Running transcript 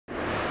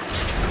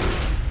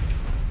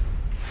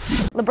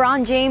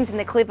LeBron James and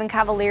the Cleveland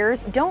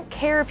Cavaliers don't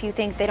care if you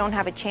think they don't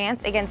have a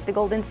chance against the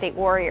Golden State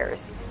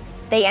Warriors.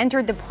 They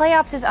entered the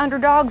playoffs as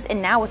underdogs,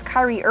 and now with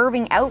Kyrie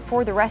Irving out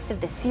for the rest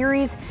of the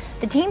series,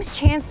 the team's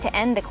chance to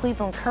end the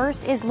Cleveland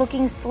curse is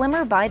looking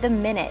slimmer by the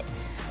minute.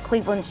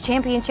 Cleveland's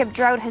championship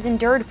drought has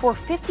endured for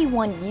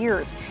 51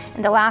 years,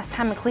 and the last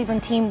time a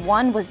Cleveland team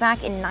won was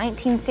back in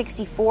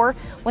 1964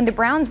 when the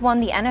Browns won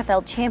the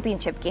NFL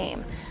championship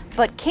game.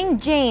 But King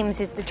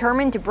James is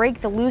determined to break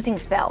the losing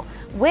spell,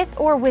 with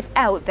or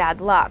without bad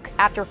luck.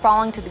 After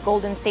falling to the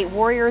Golden State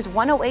Warriors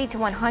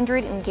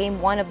 108-100 in Game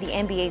 1 of the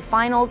NBA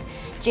Finals,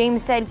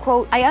 James said,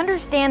 quote, "I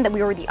understand that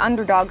we were the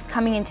underdogs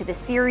coming into the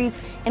series,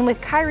 and with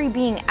Kyrie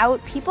being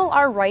out, people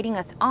are writing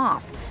us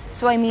off.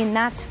 So I mean,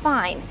 that's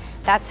fine.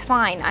 That's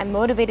fine. I'm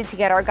motivated to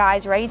get our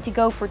guys ready to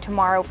go for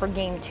tomorrow for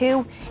Game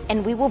 2,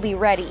 and we will be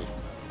ready."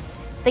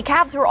 The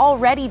Cavs were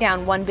already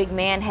down one big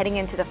man heading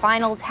into the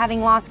finals,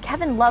 having lost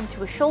Kevin Love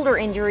to a shoulder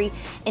injury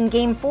in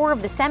Game 4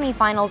 of the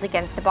semifinals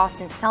against the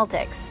Boston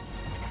Celtics.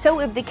 So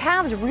if the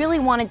Cavs really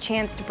want a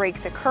chance to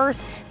break the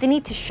curse, they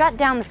need to shut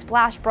down the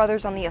Splash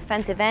Brothers on the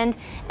offensive end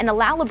and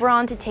allow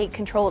LeBron to take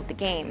control of the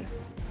game.